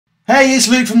Hey, it's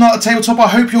Luke from Not a Tabletop. I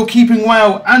hope you're keeping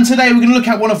well. And today we're going to look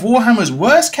at one of Warhammer's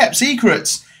worst kept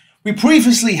secrets. We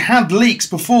previously had leaks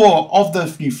before of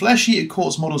the new Flesh Eater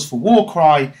Courts models for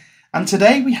Warcry, and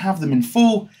today we have them in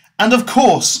full. And of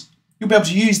course, you'll be able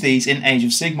to use these in Age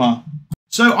of Sigmar.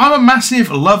 So I'm a massive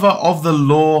lover of the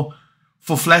lore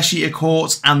for Flesh Eater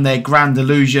Courts and their Grand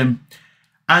Delusion.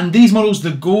 And these models,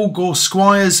 the Gore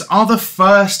Squires, are the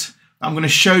first I'm going to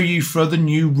show you for the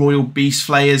new Royal Beast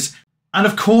Flayers. And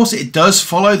of course, it does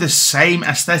follow the same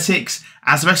aesthetics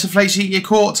as the rest of Flesh Eater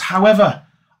Courts. However,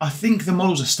 I think the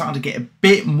models are starting to get a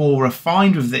bit more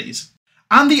refined with these.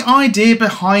 And the idea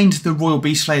behind the Royal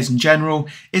Beast Flayers in general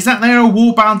is that they are a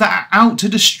warband that are out to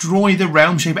destroy the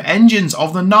Realm Shaper engines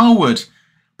of the Gnarlwood.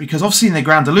 Because obviously in their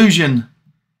Grand Delusion,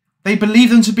 they believe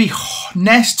them to be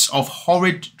nests of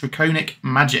horrid draconic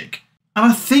magic. And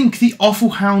I think the Offal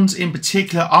Hounds in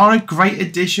particular are a great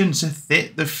addition to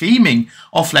fit the theming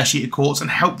of Flesh Eater Courts and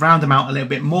help round them out a little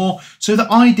bit more. So the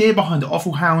idea behind the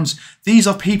Offal Hounds, these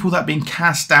are people that have been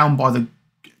cast down by the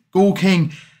Ghoul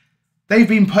King. They've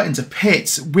been put into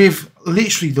pits with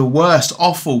literally the worst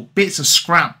offal, bits of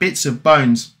scrap, bits of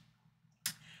bones.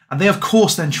 And they of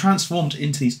course then transformed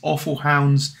into these Offal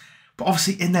Hounds. But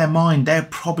obviously in their mind, they're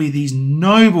probably these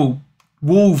noble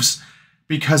wolves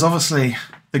because obviously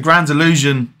the Grand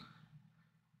Delusion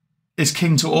is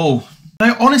king to all.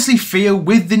 I honestly feel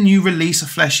with the new release of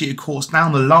Flesh Eater Courts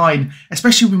down the line,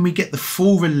 especially when we get the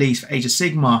full release for Age of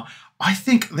Sigmar, I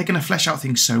think they're going to flesh out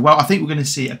things so well. I think we're going to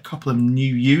see a couple of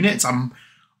new units. I'm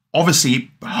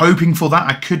obviously hoping for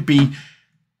that. I could be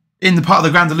in the part of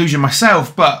the Grand Delusion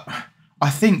myself, but I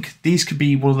think these could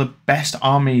be one of the best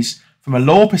armies from a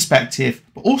lore perspective,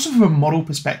 but also from a model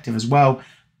perspective as well.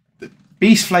 The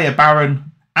Beast Flayer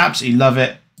Baron, absolutely love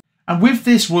it. And with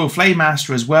this Royal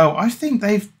Flaymaster as well, I think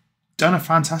they've done a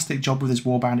fantastic job with this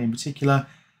warband in particular.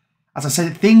 As I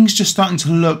said, things just starting to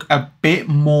look a bit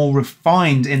more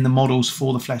refined in the models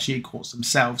for the Flesh Eater Courts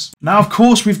themselves. Now, of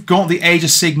course, we've got the Age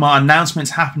of Sigmar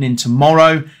announcements happening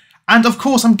tomorrow. And of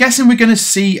course, I'm guessing we're going to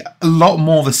see a lot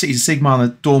more of the Cities of Sigmar and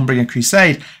the Dawnbringer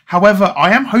Crusade. However,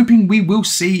 I am hoping we will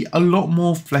see a lot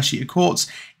more Flesh Eater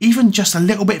Courts, even just a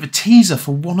little bit of a teaser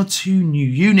for one or two new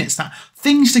units, that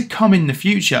things to come in the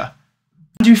future.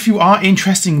 And if you are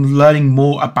interested in learning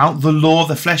more about the lore of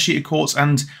the Flesh Eater Courts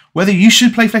and whether you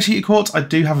should play Flesh Eater Courts, I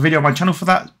do have a video on my channel for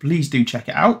that. Please do check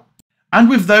it out. And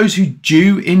with those who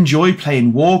do enjoy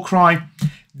playing Warcry,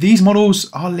 these models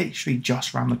are literally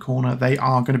just around the corner. They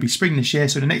are going to be spring this year,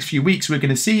 so in the next few weeks we're going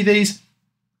to see these.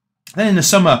 Then in the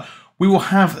summer we will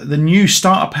have the new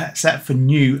starter pet set for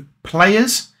new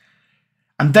players.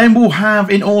 And then we'll have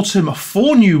in autumn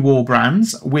 4 new war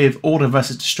brands with Order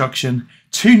versus Destruction,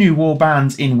 2 new war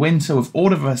bands in winter with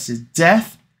Order versus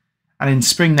Death, and in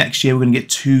spring next year we're going to get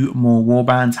 2 more war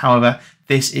bands. However,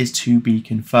 this is to be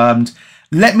confirmed.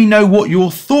 Let me know what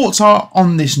your thoughts are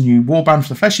on this new warband for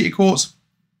the Flesh Eater Courts.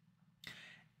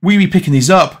 Will you be picking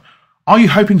these up? Are you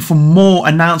hoping for more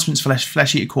announcements for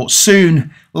Flesh Eater Courts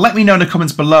soon? Let me know in the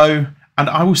comments below, and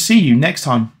I will see you next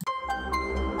time.